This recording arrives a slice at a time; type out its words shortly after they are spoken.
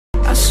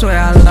swear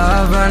I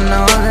love her,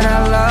 know that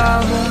I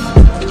love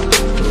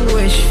her. The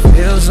way she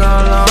feels all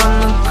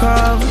on the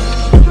cover,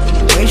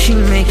 the way she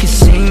make it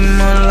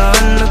seem all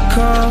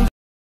undercover.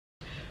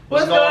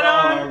 What's going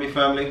on, R&B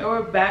family? And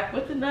we're back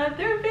with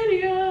another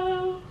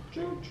video.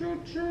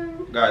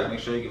 Guys, make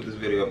sure you give this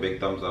video a big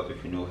thumbs up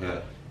if you're new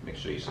here. Make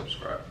sure you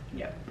subscribe.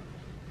 Yep.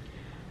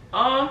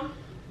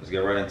 Let's get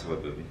right into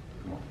it, baby.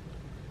 Come on.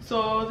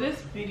 So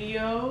this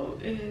video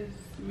is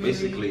really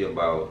basically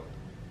about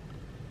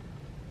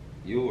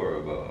you or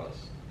about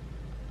us?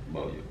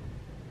 About you.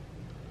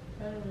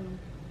 I don't know.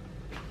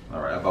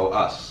 Alright, about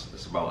us.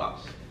 It's about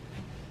us.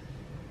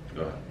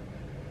 Go ahead.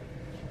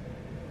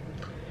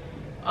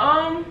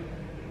 I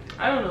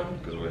don't know.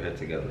 Because we're here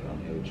together.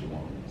 I'm here with you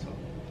on. So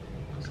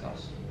it's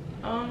us.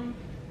 I'm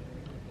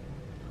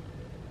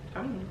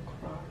gonna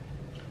cry.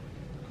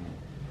 Come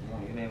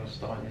on, you didn't even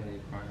start yet and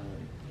you're crying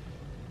already.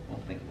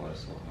 Don't think about it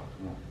so hard.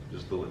 Come on,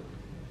 just do it.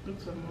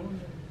 It's a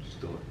moment. Just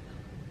do it.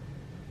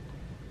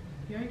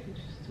 Yeah, I can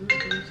just do it.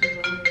 It's a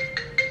moment.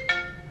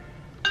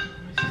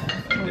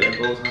 And there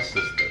goes her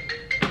sister.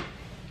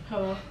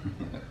 Hello.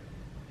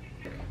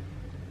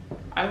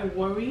 I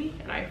worry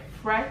and I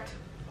fret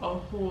a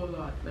whole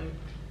lot. Like,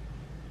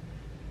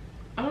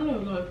 I don't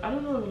know if a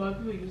lot of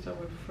people use that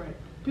word fret.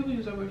 People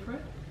use that word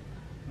fret?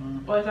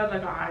 Or is that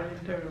like an island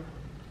term?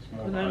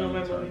 Because I know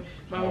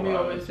my mommy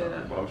always said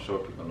that. But I'm sure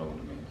people know what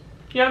it means.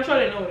 Yeah, I'm sure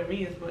they know what it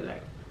means, but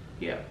like,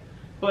 yeah.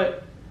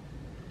 But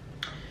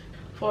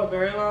for a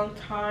very long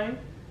time,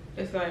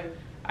 it's like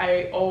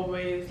I've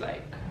always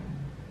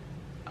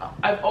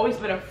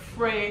been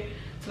afraid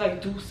to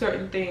like do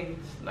certain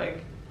things.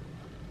 Like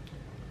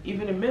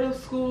even in middle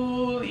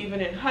school,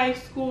 even in high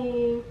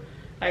school,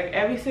 like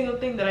every single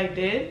thing that I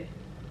did,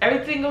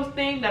 every single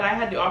thing that I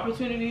had the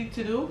opportunity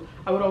to do,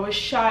 I would always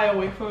shy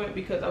away from it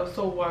because I was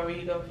so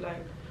worried of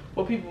like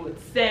what people would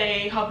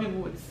say, how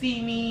people would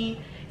see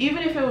me.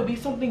 Even if it would be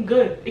something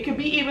good, it could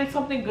be even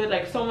something good,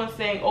 like someone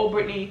saying, "Oh,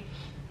 Britney,"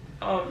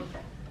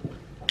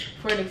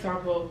 for an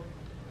example,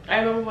 I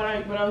remember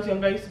when I was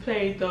younger, I used to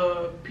play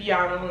the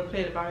piano and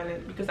play the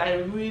violin because I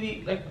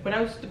really like when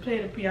I used to play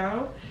the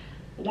piano.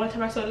 One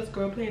time I saw this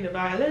girl playing the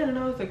violin and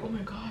I was like, oh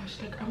my gosh,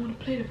 like I want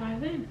to play the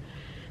violin.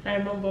 And I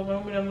remember my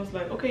mom and I was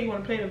like, okay, you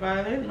want to play the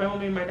violin? My mom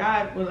and my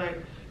dad were like,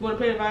 you want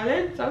to play the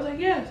violin? So I was like,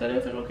 yeah. So they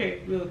was like,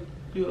 okay, we'll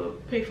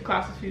pay for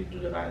classes for you to do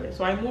the violin.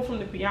 So I moved from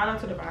the piano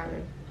to the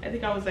violin. I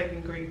think I was like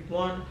in grade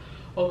 1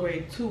 or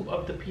grade 2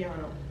 of the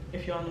piano,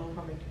 if y'all know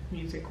how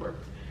music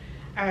works.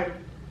 And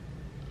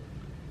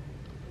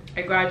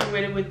I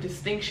graduated with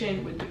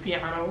distinction with the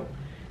piano,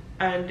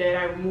 and then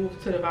I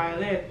moved to the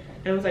violin.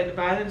 And it was like the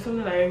violin is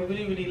something that I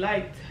really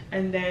liked.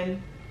 And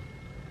then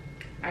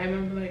I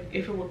remember like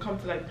if it would come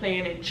to like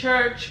playing in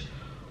church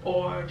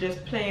or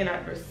just playing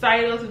at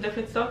recitals and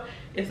different stuff,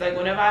 it's like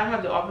whenever I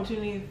have the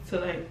opportunity to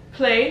like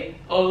play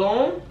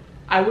alone,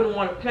 I wouldn't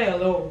want to play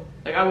alone.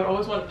 Like I would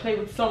always want to play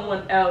with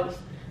someone else,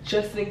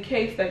 just in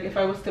case like if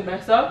I was to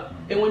mess up,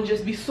 it wouldn't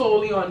just be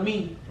solely on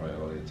me. Right,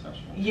 all the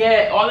attention.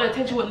 Yeah, all the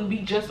attention wouldn't be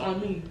just on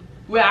me.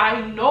 Where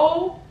I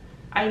know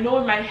in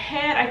my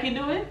head I can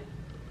do it,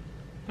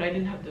 but I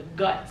didn't have the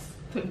guts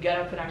to get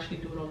up and actually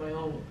do it on my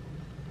own.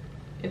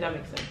 If that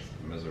makes sense.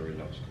 Misery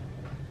loves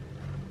company.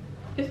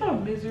 It's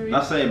not misery.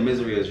 Not saying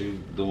misery as you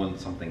doing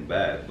something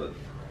bad, but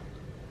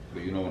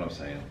you know what I'm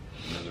saying.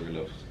 Misery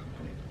loves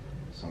company.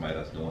 Somebody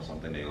that's doing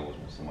something, they always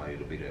want somebody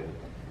to be there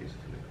with them,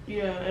 basically.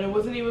 Yeah, and it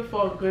wasn't even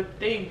for a good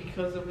thing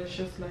because it was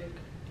just like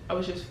I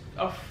was just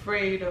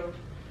afraid of.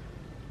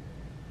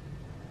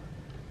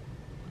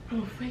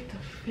 I'm afraid to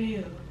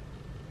fail.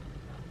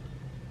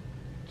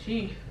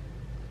 Gee.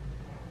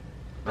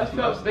 That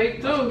felt big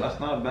too. That's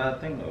not a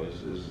bad thing though. It's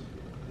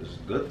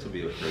good to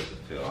be afraid to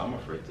fail. I'm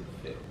afraid to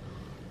fail.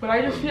 But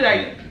I just feel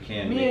like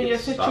me and your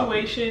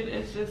situation,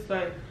 it's just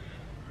like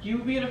you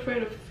being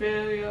afraid of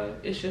failure.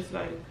 It's just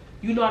like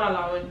you're not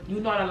allowing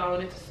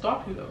it to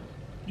stop you though.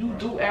 You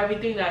do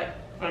everything that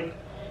like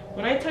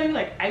when I tell you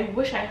like I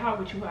wish I had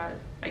what you had,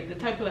 like the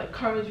type of like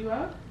courage you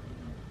have.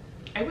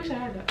 I wish I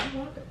had that. I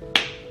want that.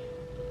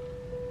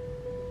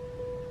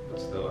 But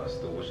still, I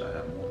still wish I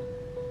had more.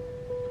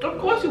 Of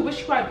course, you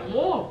wish you had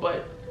more,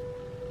 but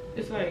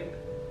it's like,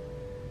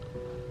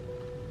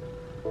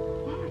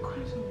 why am I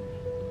crying so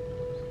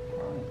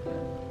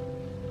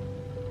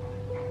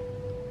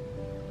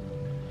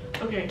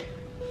much? Okay.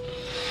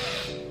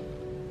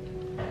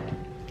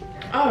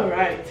 All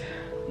right.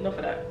 Enough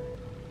of that.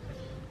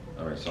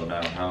 All right. So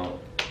now,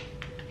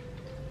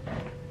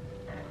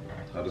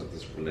 how does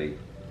this relate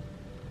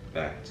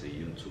back to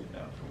YouTube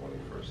now from when we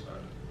first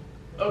started?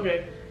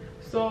 Okay.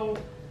 So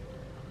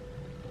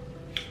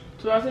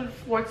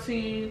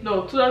 2015,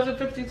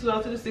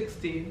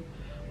 2016,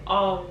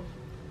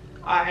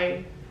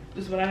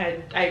 this is when I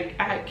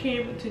had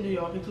came to New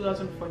York in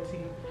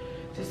 2014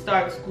 to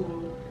start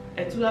school.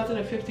 In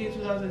 2015,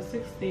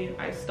 2016,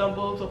 I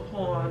stumbled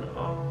upon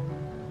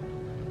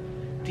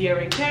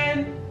De'Aaron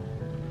Ken,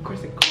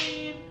 Chris and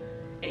Queen,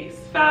 Ace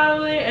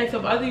Family, and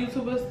some other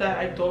YouTubers that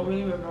I don't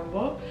really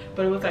remember.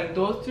 But it was like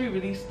those three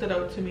really stood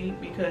out to me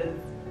because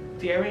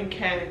Darren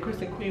Ken and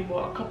Kristen Queen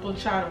were a couple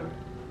channel,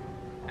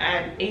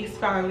 and Ace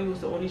Family was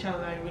the only channel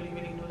that I really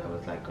knew that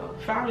was like a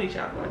family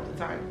channel at the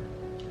time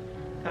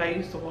that I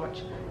used to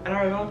watch. And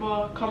I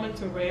remember coming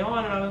to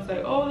Rayon and I was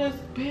like, oh, let's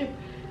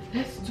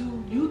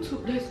do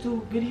YouTube, let's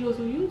do videos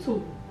on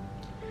YouTube.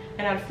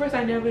 And at first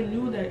I never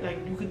knew that like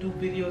you could do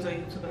videos on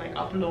YouTube and like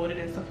upload it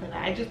and stuff like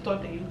that. I just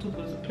thought that YouTube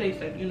was a place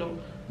that, you know,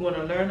 you want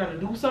to learn how to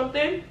do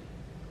something,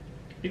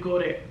 you go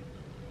there.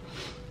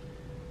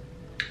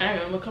 I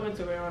remember coming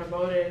to Rayon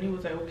about it and he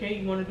was like, okay,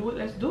 you want to do it,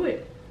 let's do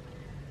it.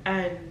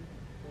 And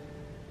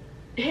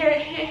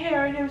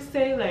hearing him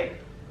say like,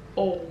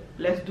 oh,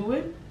 let's do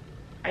it,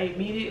 I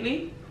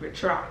immediately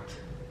retract.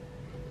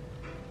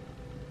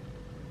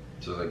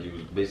 So like you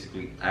was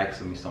basically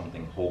asking me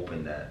something,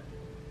 hoping that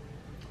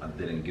I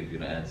didn't give you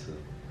the answer.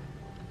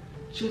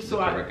 Just the so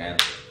correct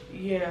answer.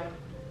 Yeah.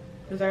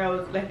 It's like I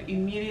was like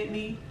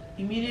immediately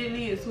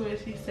as soon as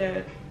he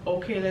said,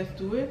 okay, let's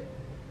do it,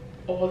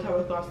 all type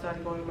of thoughts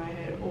started going in my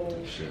head. Oh,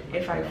 shit,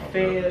 if I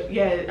fail,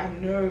 yeah,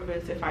 I'm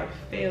nervous. If I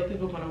fail,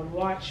 people are gonna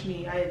watch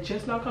me. I had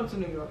just now come to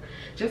New York,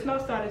 just now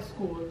started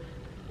school.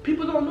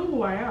 People don't know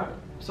who I am.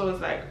 So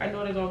it's like, I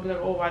know they're gonna be like,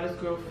 oh, why does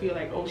girl feel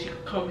like, oh, she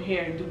could come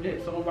here and do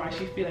this, or why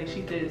she feel like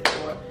she did this,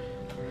 or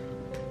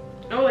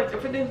no, like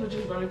different things were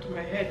just running through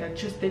my head that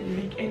just didn't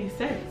make any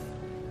sense.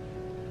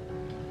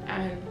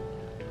 And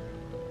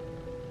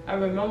I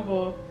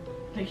remember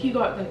like he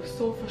got like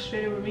so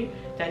frustrated with me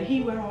that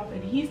he went off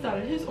and he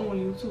started his own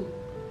YouTube.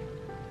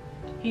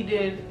 He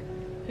did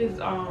his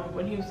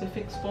when he used to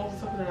fix phones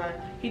and stuff like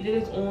that, he did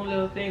his own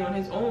little thing on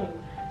his own.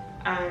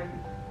 And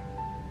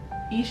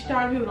each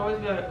time he would always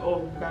be like,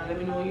 oh God, let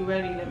me know when you're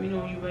ready, let me know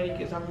when you're ready,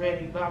 because I'm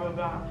ready, blah blah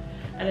blah.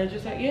 And it's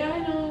just like, yeah, I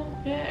know,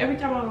 yeah. Every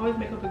time I would always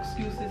make up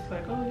excuses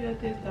like, oh yeah,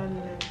 this, that,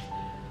 and that.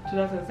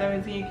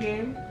 2017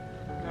 came,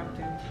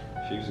 nothing.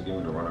 She used to give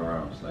me the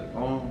runaround. It's like,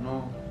 oh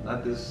no,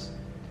 not this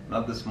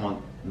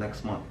month,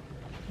 next month.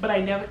 But I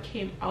never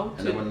came out to it.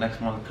 And then when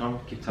next month comes,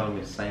 keep telling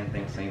me the same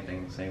thing over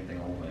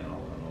and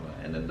over and over.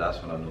 And then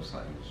that's when I knew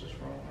something was just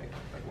wrong.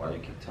 Like why do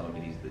you keep telling me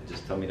these?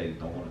 Just tell me that you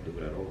don't want to do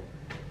it at all.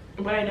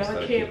 But I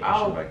never came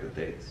out. Back the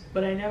dates.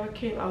 But I never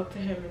came out to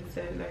him and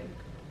said like,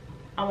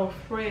 I'm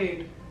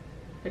afraid.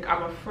 Like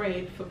I'm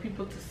afraid for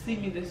people to see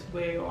me this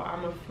way, or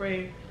I'm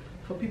afraid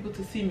for people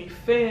to see me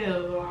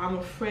fail, or I'm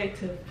afraid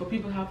for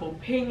people to have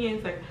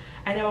opinions. Like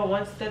I never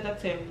once said that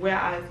to him.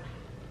 Whereas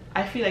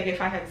I feel like if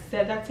I had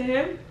said that to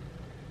him,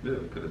 yeah,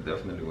 we could have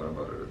definitely went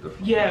about it a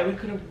different way. Yeah, we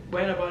could have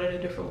went about it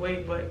a different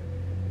way. But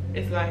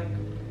it's like,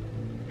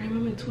 I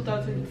remember in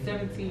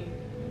 2017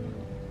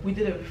 we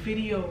did a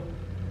video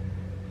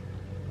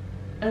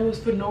and it was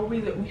for no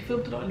reason. We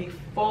filmed it on a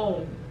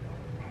phone.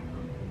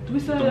 Do we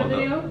still have that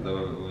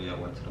video? Yeah, I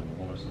went to the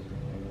mall or something.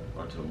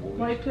 Or to the movies.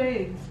 White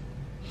Plains.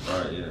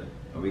 Alright, yeah.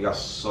 And we got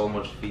so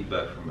much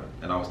feedback from it.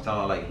 And I was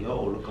telling her like,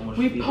 yo, look how much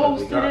we feedback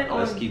posted we got. It on,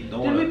 let's keep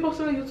doing it. Did we post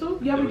it on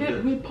YouTube? Yeah, we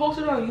did. We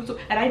posted it on YouTube.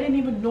 And I didn't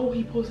even know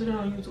he posted it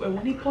on YouTube. And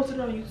when he posted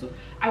it on YouTube,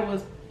 I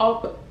was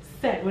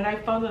upset. When I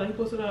found out that he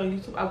posted it on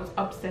YouTube, I was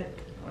upset.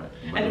 Right.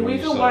 And the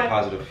reason why you saw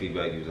positive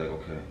feedback, you was like,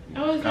 okay.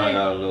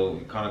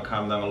 You kind of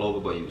calmed down a little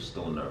bit, but you were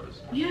still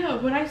nervous. Yeah,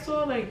 when I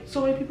saw like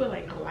so many people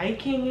like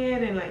liking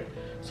it and like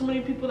so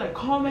many people like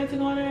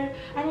commenting on it.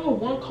 I remember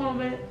one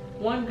comment,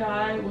 one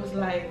guy was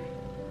like,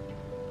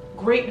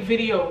 great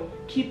video,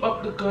 keep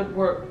up the good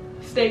work,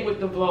 stay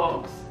with the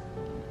vlogs.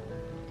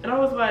 And I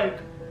was like,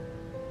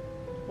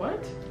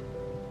 what?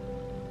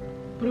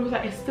 But it was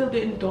like, it still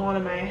didn't dawn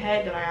in my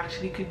head that I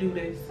actually could do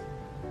this.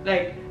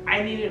 Like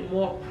I needed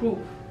more proof.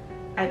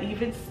 And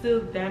even still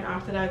then,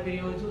 after that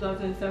video in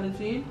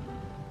 2017,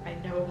 I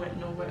never went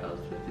nowhere else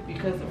with it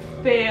because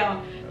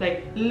fear,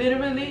 like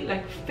literally,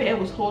 like fear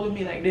was holding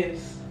me like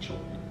this.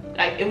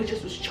 Like it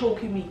was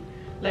choking me.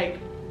 Like,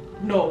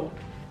 no,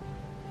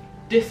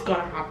 this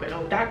gonna happen,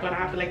 oh that gonna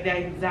happen. Like the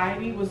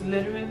anxiety was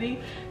literally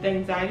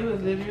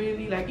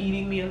like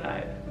eating me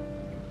alive.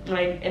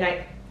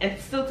 And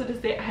still to this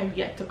day, I have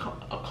yet to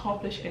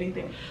accomplish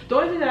anything. The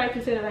only thing that I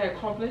can say that I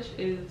accomplished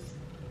is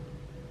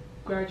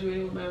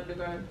graduating with my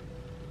undergrad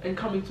and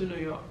coming to New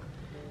York.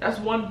 That's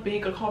one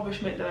big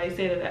accomplishment that I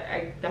say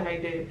that I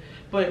did.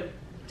 But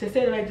to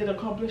say that I did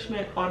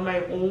accomplishment on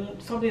my own,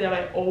 something that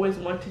I always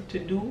wanted to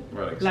do,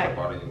 right,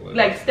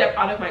 like step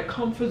out of my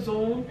comfort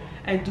zone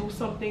and do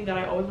something that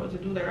I always wanted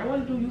to do. Like I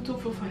want to do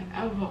YouTube for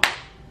forever.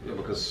 Yeah,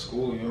 because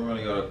school, you don't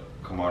really gotta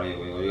come out of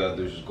your way. All you gotta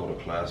do is just go to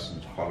class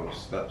and follow the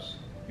steps.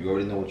 You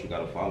already know what you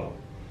gotta follow.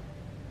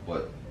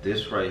 But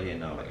this right here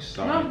now, like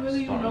not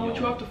really, you know what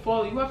you have to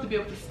follow. You have to be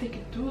able to stick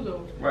it through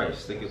though. Right,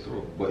 stick it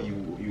through. But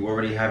you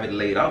already have it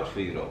laid out for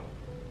you though.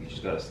 You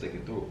just gotta stick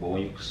it through. But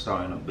when you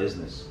start in a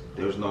business,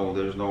 there's no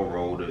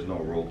road, there's no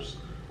ropes.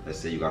 Let's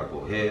say you gotta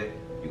go here,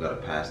 you gotta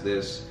pass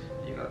this,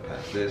 you gotta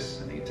pass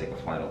this, and then you take a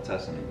final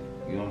test, and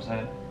you know what I'm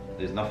saying?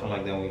 There's nothing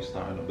like that when you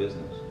start in a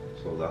business.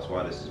 So that's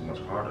why this is much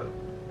harder.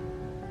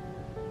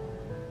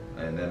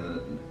 And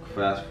then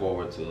fast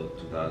forward to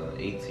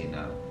 2018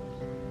 now.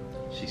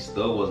 She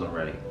still wasn't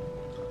ready.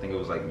 I think it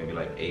was like maybe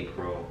like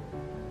April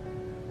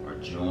or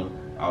June.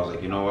 I was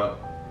like, you know what?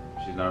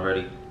 She's not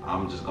ready.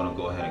 I'm just gonna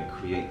go ahead and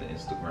create the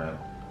Instagram,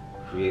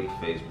 create a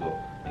Facebook,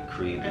 and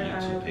create the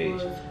YouTube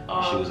page.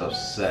 And she was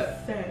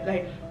upset.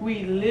 Like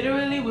we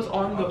literally was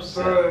on the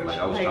upset. verge. Like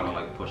I was trying to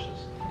like push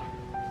us.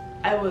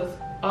 I was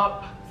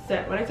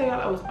upset. When I tell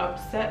y'all I was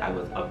upset, I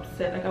was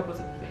upset. Like I was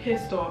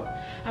pissed off.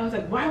 I was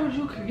like, why would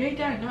you create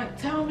that and not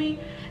tell me?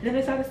 And then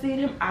I started seeing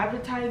him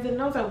advertising,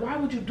 and I was like, why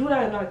would you do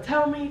that and not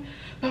tell me?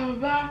 Blah blah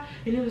blah.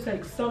 And it was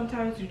like,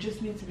 sometimes you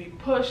just need to be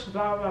pushed,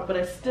 blah blah. But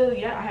I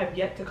have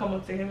yet to come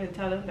up to him and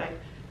tell him like,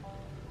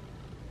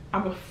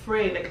 I'm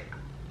afraid. Like,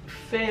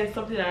 fear is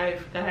something that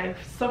I've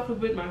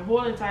suffered with my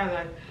whole entire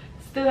life.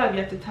 Still have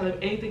yet to tell him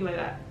anything like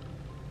that.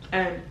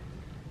 And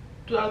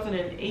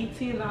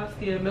 2018,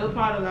 last year, middle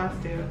part of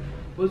last year,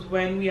 was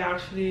when we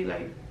actually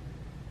like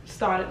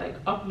started like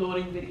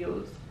uploading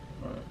videos.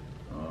 Right.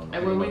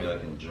 And when we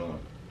like in June,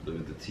 the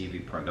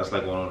TV prank. That's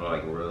like one of the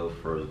like real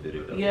first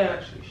video that we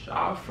actually shot.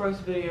 Our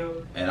first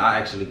video. And I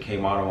actually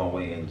came out of my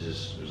way and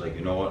just was like,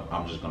 you know what?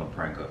 I'm just gonna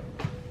prank her.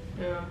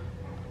 Yeah.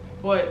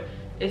 But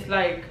it's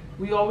like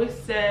we always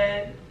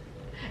said,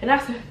 and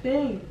that's the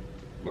thing.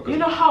 Because you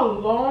know how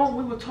long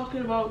we were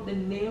talking about the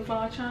name for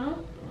our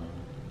channel?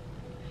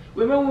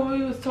 Remember when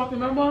we was talking,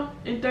 remember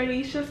in 30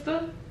 East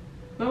Chester?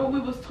 Remember we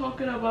was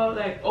talking about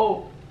like,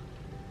 Britney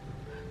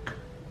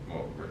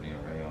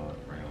and Rayon.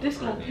 This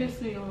gonna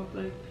piss me off.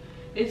 Like,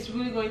 it's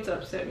really going to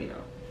upset me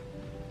now.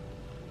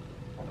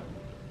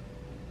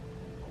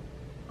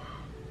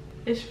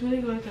 It's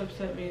really going to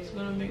upset me. It's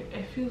gonna make,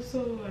 I feel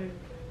so like,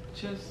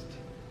 just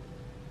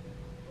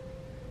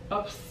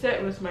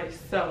upset with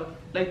myself.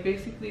 Like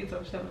basically it's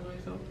upset with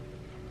myself.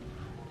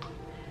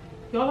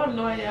 Y'all have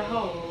no idea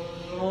how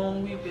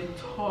long we've been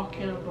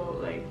talking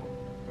about like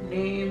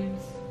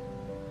names.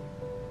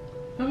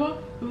 Remember?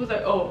 It was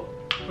like,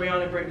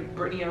 Rayon and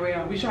Britney and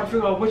Rayon. We trying to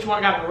figure out which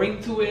one got a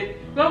ring to it.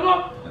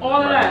 Remember? And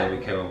all of that. Then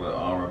we came up with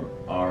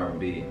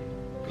R&B,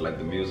 like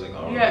the music.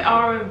 R&B. Yeah,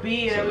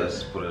 R&B. So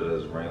let's put it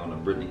as Rayon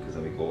and Britney, because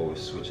then we can always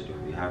switch it if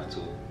we have to.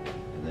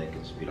 And then it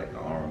can just be like the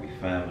R&B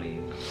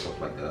family, stuff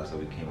like that. That's how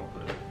we came up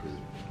with it. Because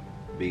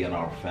being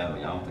our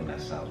family, I don't think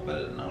that sounds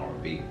better than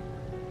R&B. Yeah.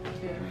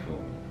 You feel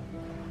me?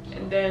 So.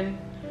 And then,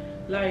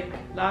 like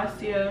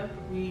last year,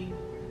 we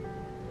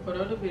put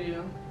out a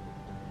video,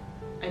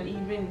 and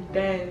even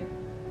then,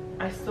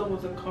 I still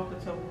wasn't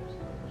comfortable.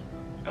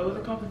 I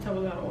wasn't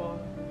comfortable at all.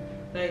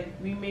 Like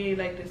we made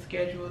like the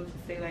schedule to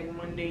say like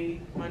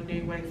Monday,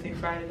 Wednesday,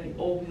 Friday, like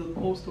we'll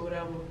post or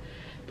whatever.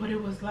 But it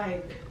was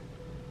like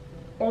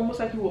almost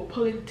like you were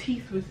pulling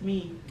teeth with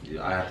me.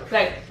 Yeah, I had to.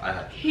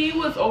 Like he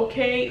was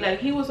okay. Like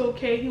he was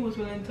okay. He was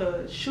willing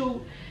to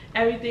shoot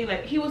everything.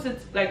 Like he was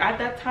like at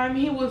that time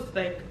he was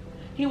like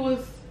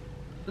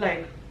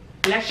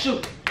let's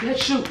shoot,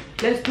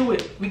 let's do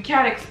it. We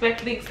can't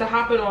expect things to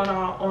happen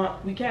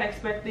we can't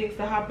expect things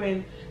to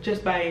happen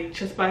just by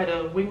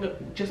her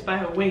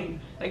wing.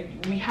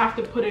 Like we have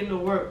to put in the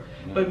work.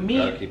 Yeah, but me,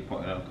 gotta keep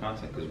putting out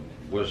content, because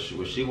what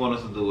she wanted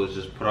us to do is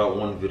just put out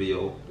one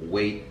video,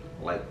 wait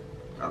like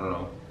I don't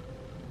know,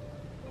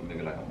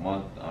 maybe like a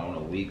month, I don't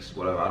know, weeks,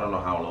 whatever. I don't know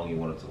how long you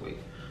wanted to wait,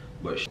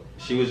 but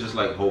she was just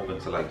like hoping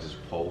to like just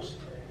post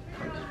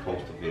a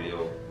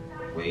video,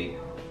 wait,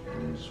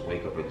 and just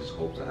wake up and just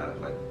hope to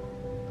have like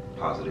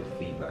positive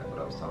feedback. But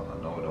I was telling her,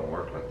 no, it don't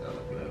work like that.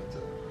 Like you have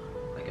to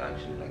like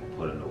actually like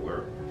put in the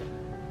work.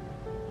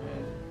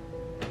 And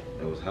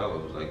it was hell.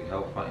 It was like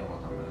hell fighting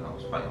with her, man. I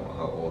was fighting with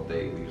her all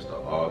day. We used to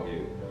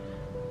argue.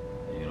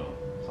 You know,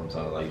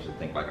 sometimes I used to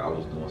think like I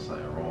was doing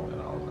something wrong,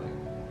 and I was like,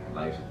 and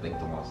I used to think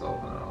to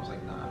myself, and I was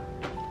like, nah.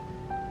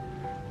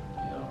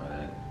 You know, and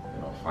then,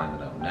 you know,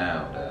 finding out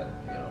now that,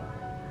 you know,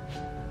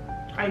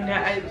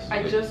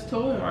 I just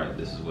told her. Right,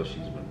 this is what she's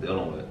been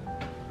dealing with.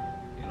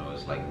 You know,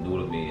 it's like new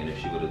to me, and if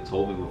she would have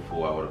told me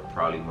before, I would have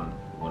probably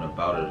went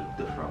about it a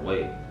different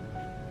way,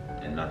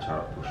 and not try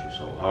to push you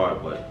so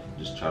hard, but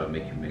just try to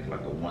make you make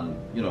like a one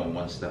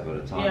step at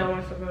a time. Yeah,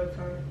 one step at a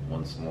time.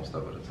 One small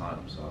step at a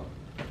time. So,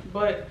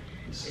 but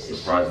it's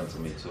surprising to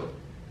me too.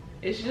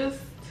 It's just,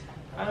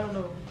 I don't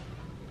know.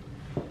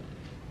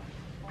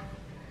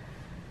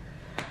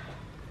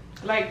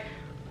 Like,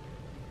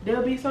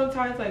 there'll be some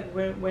times like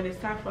when it's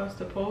time for us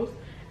to post,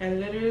 and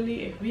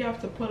literally if we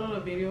have to put out a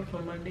video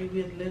for Monday,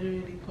 we'll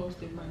literally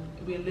post it Monday.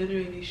 We'll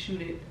literally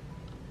shoot it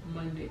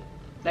Monday.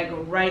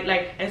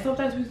 And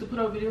sometimes we used to put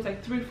out videos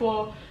like 3,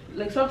 4,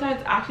 like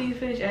sometimes after you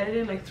finish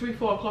editing, like 3,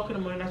 4 o'clock in the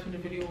morning, that's when the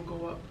video will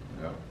go up.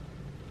 Yeah.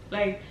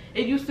 Like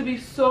it used to be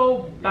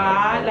so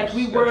bad. Like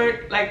we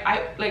weren't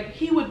like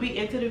he would be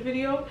into the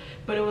video,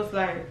 but it was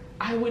like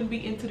I wouldn't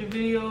be into the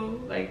video.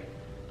 Like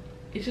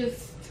it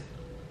just,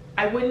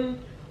 I wouldn't,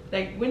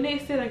 like when they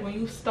say like when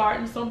you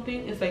starting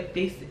something, it's like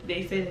they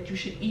say that you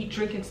should eat,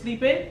 drink, and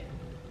sleep it.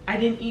 I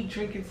didn't eat,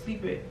 drink, and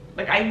sleep it.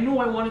 Like I knew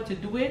I wanted to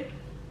do it,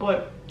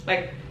 but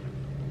like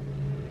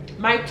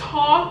my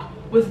talk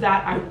was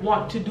that I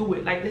want to do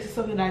it. Like this is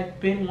something I've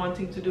been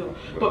wanting to do.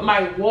 But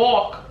my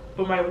walk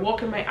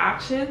and my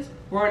actions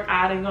weren't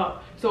adding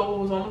up.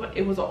 So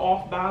it was an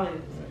off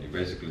balance. You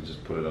basically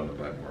just put it on the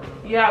back burner.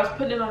 Yeah, I was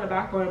putting it on the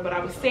back burner, but I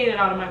was saying it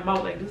out of my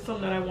mouth. Like this is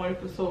something that I wanted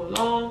for so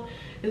long.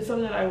 It's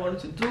something that I wanted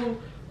to do,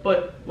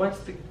 but once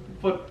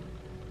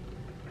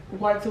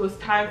it was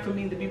time for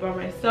me to be by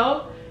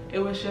myself, it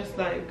was just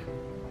like,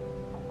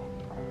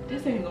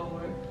 this ain't gonna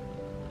work.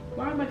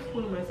 Why am I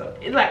fooling myself?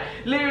 It's like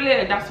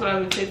literally that's what I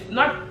would say.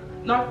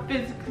 Not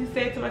physically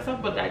say it to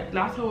myself, but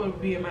that's how it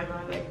would be in my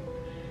mind. Like,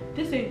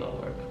 this ain't gonna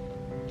work.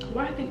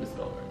 Why I think this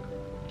gonna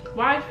work?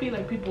 Why I feel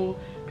like people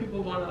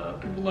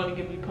gonna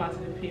give me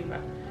positive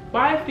feedback?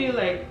 Why I feel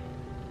like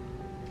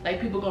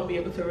people gonna be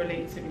able to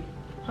relate to me?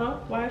 Huh?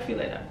 Why I feel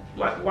like that?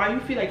 Why you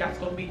feel like that's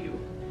gonna be you?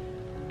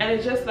 And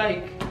it's just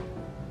like,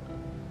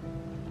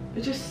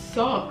 it just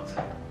sucked.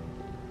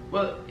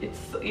 Well,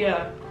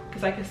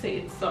 because I can say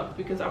it sucked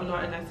because I'm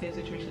not in that same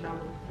situation now.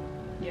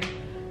 Yeah,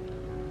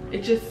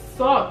 it just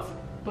sucked.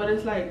 But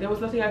it's like there was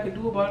nothing I could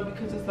do about it,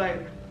 because it's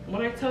like,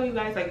 when I tell you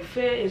guys, like,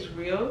 fear is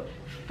real.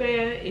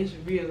 Fear is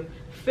real.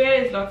 Fear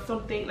is not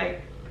something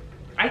like,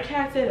 I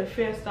can't say that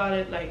fear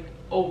started like,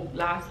 oh,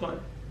 last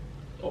month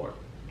or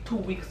 2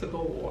 weeks ago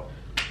or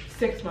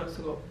 6 months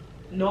ago.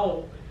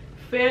 No,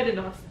 fear did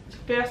not.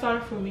 Fear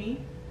started for me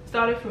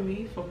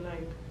from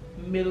like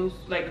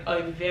like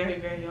a very,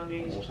 very young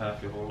age. Almost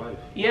half your whole life.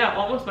 Yeah,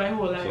 almost my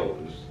whole life. So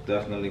it's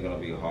definitely gonna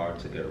be hard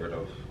to get rid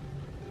of.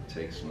 It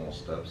takes small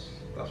steps.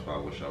 That's why I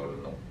wish I would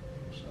have known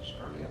since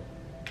earlier.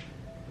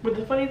 But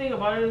the funny thing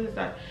about it is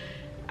that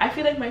I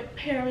feel like my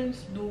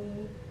parents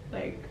knew,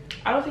 like,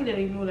 I don't think that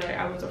they knew that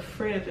I was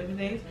afraid of different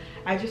things.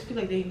 I just feel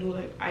like they knew,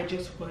 like, I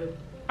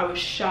was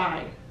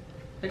shy.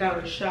 Like, I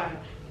was shy.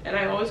 And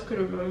I always could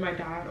remember my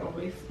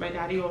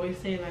daddy always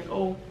saying, like,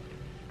 oh,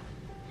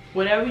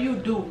 whatever you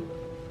do,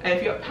 and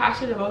if you're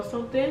passionate about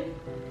something,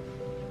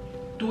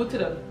 do it to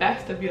the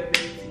best of your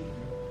ability.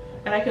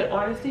 And I can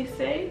honestly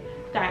say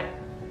that,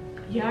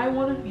 I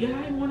wanted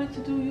to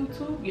do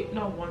YouTube.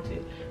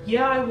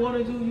 Yeah, I want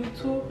to do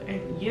YouTube,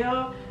 and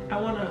yeah, I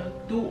want to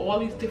do all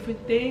these different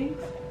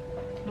things.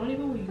 Not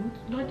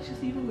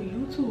just even with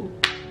YouTube,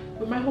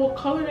 with my whole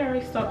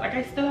culinary stuff. Like,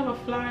 I still have a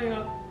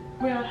flyer.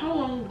 Where, how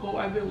long ago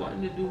I've been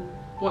wanting to do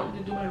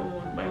my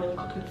own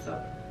cooking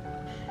stuff.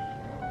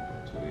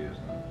 2 years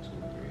now, 2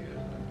 or 3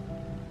 years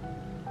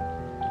now.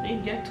 I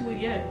didn't get to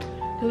it yet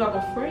because I'm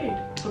afraid.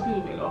 So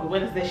people be like, oh,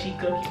 what is that she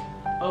cooking?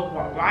 Oh,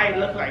 why it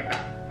look like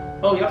that?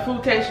 Oh, your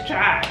food tastes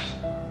trash.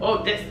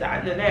 Oh, this, that,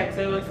 and the next.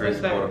 It was The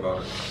crazy like, part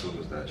about it too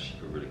is that she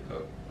could really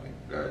cook. Like,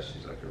 guys,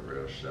 she's like a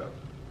real chef.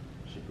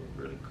 She could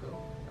really cook.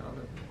 And I've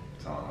been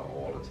telling her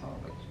all the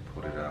time, like,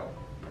 put it out,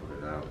 put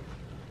it out.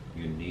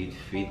 You need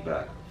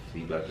feedback.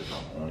 Feedback is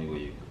the only way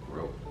you can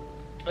grow.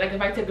 like,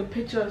 if I take a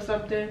picture of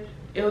something,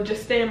 it'll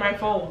just stay in my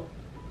phone.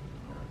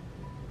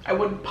 I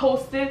wouldn't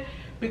post it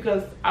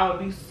because I would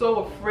be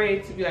so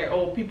afraid to be like,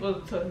 oh,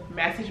 people to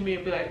message me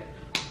and be like,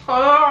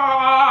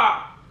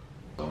 ah.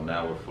 So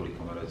now we're fully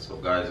committed. So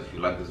guys, if you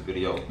like this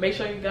video, make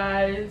sure you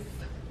guys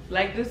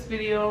like this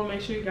video.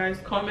 Make sure you guys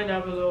comment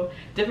down below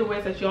different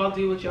ways that y'all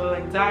deal with your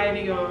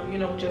anxiety or, you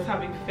know, just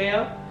having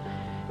fear.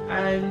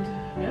 And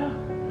yeah,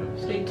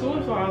 stay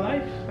tuned for our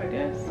life, I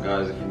guess.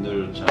 Guys, if you're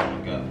new to the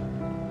channel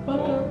again,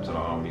 welcome to the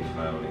Army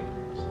family.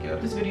 Let's get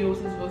it. This video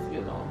wasn't supposed to be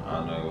long.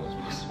 I know it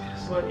wasn't supposed to be.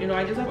 But you know,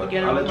 I just have to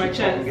get it off my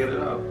chest. Get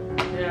it out.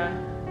 Yeah.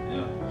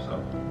 Yeah.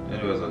 So,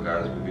 anyways,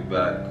 guys, we'll be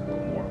back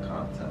with more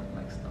content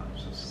next time.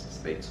 So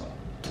stay tuned.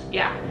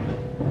 Yeah.